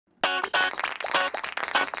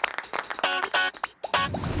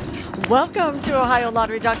Welcome to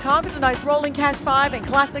OhioLottery.com for tonight's Rolling Cash 5 and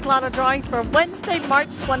Classic Lotto drawings for Wednesday, March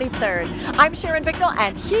 23rd. I'm Sharon Bicknell,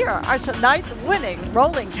 and here are tonight's winning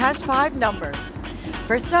Rolling Cash 5 numbers.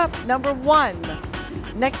 First up, number 1.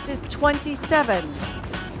 Next is 27,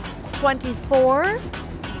 24,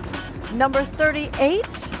 number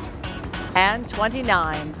 38, and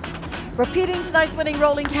 29. Repeating tonight's winning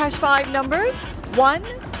Rolling Cash 5 numbers, 1,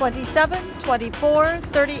 27, 24,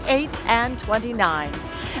 38, and 29.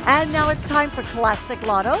 And now it's time for Classic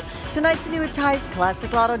Lotto. Tonight's annuitized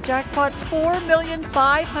Classic Lotto jackpot,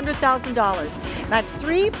 $4,500,000. Match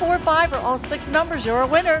 3, 4, 5, or all 6 numbers, you're a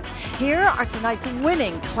winner. Here are tonight's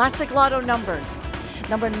winning Classic Lotto numbers.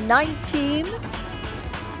 Number 19,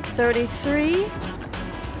 33,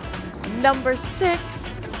 number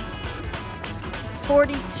 6,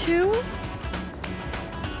 42,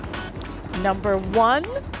 number 1,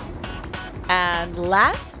 and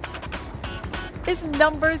last is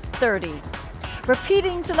number 30.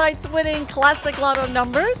 Repeating tonight's winning Classic Lotto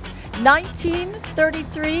numbers, 19,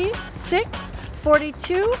 33, 6,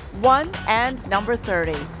 42, 1, and number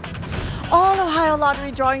 30. All Ohio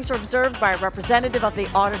Lottery drawings are observed by a representative of the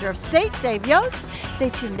Auditor of State, Dave Yost. Stay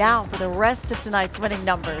tuned now for the rest of tonight's winning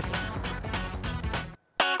numbers.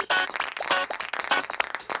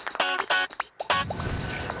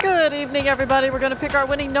 Good evening, everybody. We're going to pick our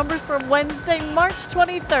winning numbers for Wednesday, March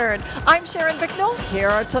 23rd. I'm Sharon Bicknell. Here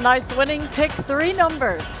are tonight's winning Pick 3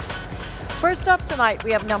 numbers. First up tonight,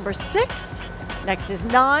 we have number 6, next is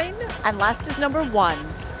 9, and last is number 1.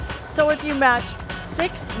 So if you matched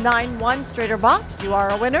 6, 9, 1 straight or boxed, you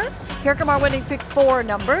are a winner. Here come our winning Pick 4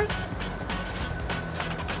 numbers.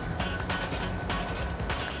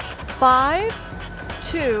 5,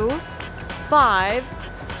 2, 5,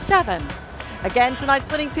 7. Again, tonight's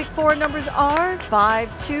winning Pick 4 numbers are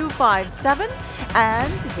 5, 2, 5, 7.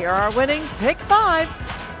 And here are our winning Pick 5.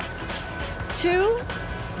 2,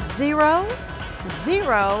 0,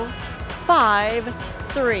 0, 5,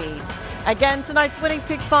 3. Again, tonight's winning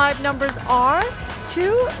Pick 5 numbers are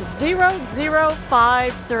 2, 0, 0,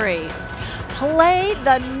 5, 3. Play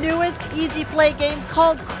the newest easy play games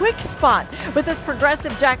called Quick Spot. With this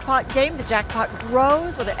progressive jackpot game, the jackpot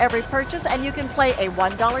grows with every purchase, and you can play a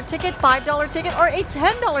 $1 ticket, $5 ticket, or a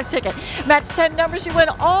 $10 ticket. Match 10 numbers you win.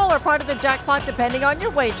 All are part of the jackpot depending on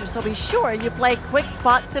your wager, so be sure you play Quick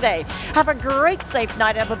Spot today. Have a great, safe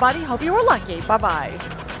night, everybody. Hope you were lucky. Bye-bye.